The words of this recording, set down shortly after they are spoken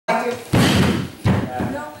I do.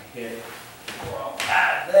 No. Hit.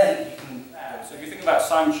 Then you can. So if you think about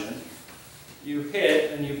Sanchin, you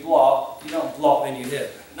hit and you block. You don't block, then you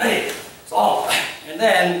hit. And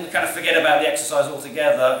then we kind of forget about the exercise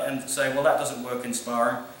altogether and say, well, that doesn't work in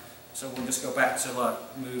sparring. So we'll just go back to like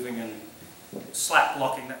moving and slap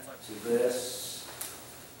blocking that type. To this.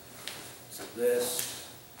 To this.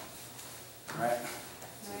 Right.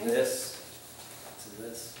 To this. To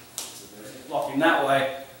this. To this. Blocking that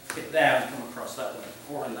way. Hit down, come across that way.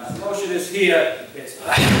 Or in that. The motion is here. It's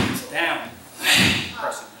down.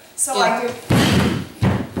 Pressing. So I do.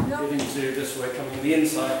 Getting to this way, coming to the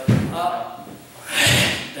inside, up,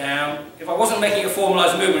 down. If I wasn't making a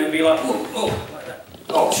formalized movement, it'd be like, ooh, ooh, like that.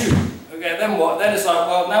 Oh, shoot. Okay, then what? Then it's like,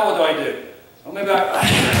 well, now what do I do? Well, maybe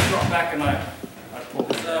I drop back and I pull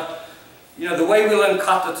this up. You know, the way we learn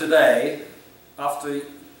kata today, after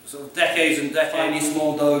sort of decades and decades, any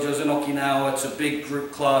small dojos in Okinawa to big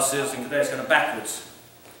group classes, and today it's kind of backwards.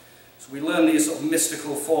 So we learn these sort of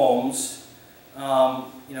mystical forms.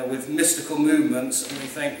 You know, with mystical movements, and we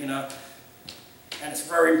think, you know, and it's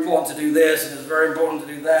very important to do this, and it's very important to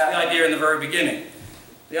do that. The idea in the very beginning.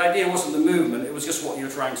 The idea wasn't the movement, it was just what you were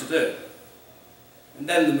trying to do. And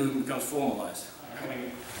then the movement becomes formalized.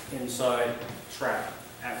 Coming inside, trap,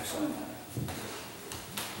 outside.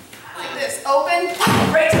 Like this, open,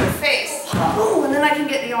 right to the face. Ooh, and then I can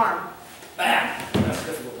get the arm. Bam! That's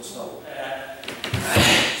difficult to stop.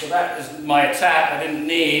 So that is my attack. I didn't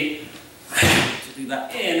need to do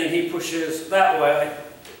that in, and he pushes that way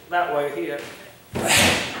here,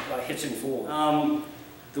 like hitting forward.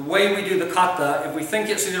 The way we do the kata, if we think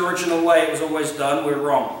it's the original way it was always done, we're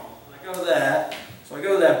wrong. I go there, so I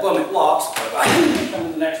go there, boom, it blocks, come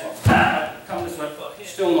to the next one, come this way,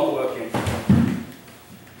 still not working.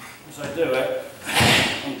 As I do it,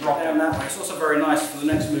 and drop down that way. It's also very nice for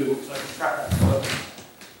the next move, so I can track that foot.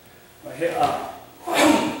 I hit up,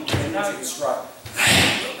 and now you can strike.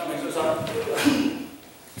 That goes up,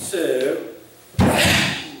 2,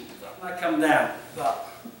 I come down, up.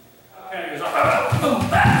 Okay, it goes up, boom,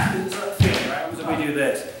 back. It's that feeling, right? So we do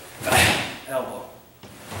this, elbow.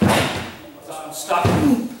 So I'm stuck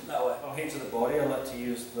that way. I'll hit to the body. I like to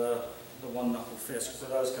use the one knuckle fist, so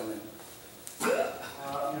those come in. You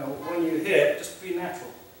know, when you hit, just be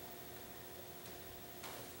natural.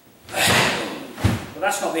 But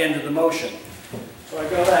that's not the end of the motion. So I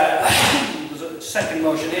go there. There's a second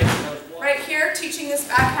motion here. Right here, teaching this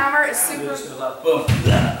back hammer is super. This goes up, boom.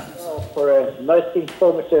 Well, for a most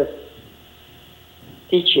informative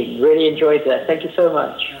teaching, really enjoyed that. Thank you so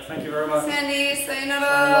much. Thank you very much. Sandy, sayonara.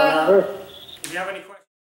 Sayonara. If you have any questions.